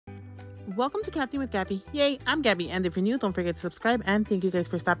Welcome to Crafting with Gabby. Yay, I'm Gabby, and if you're new, don't forget to subscribe, and thank you guys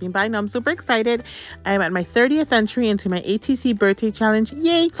for stopping by. Now, I'm super excited. I am at my 30th entry into my ATC birthday challenge.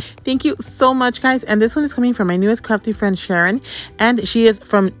 Yay! Thank you so much, guys. And this one is coming from my newest crafty friend, Sharon, and she is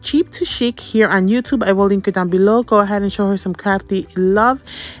from Cheap to Chic here on YouTube. I will link her down below. Go ahead and show her some crafty love.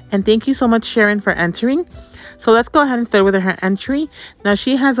 And thank you so much, Sharon, for entering. So let's go ahead and start with her entry. Now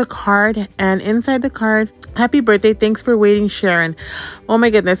she has a card, and inside the card, happy birthday, thanks for waiting, Sharon. Oh my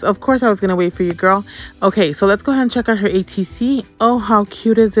goodness, of course I was gonna wait for you, girl. Okay, so let's go ahead and check out her ATC. Oh, how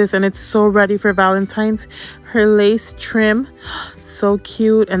cute is this? And it's so ready for Valentine's. Her lace trim, so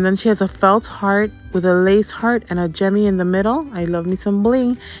cute. And then she has a felt heart with a lace heart and a gemmy in the middle. I love me some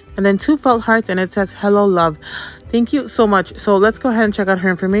bling. And then 2 felt hearts, and it says hello love. Thank you so much. So let's go ahead and check out her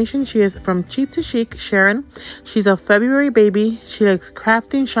information. She is from Cheap to Chic, Sharon. She's a February baby. She likes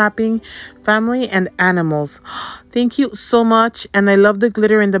crafting, shopping, family, and animals. Thank you so much. And I love the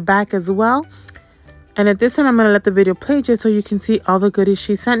glitter in the back as well. And at this time, I'm going to let the video play just so you can see all the goodies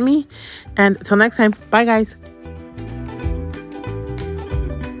she sent me. And until next time, bye guys.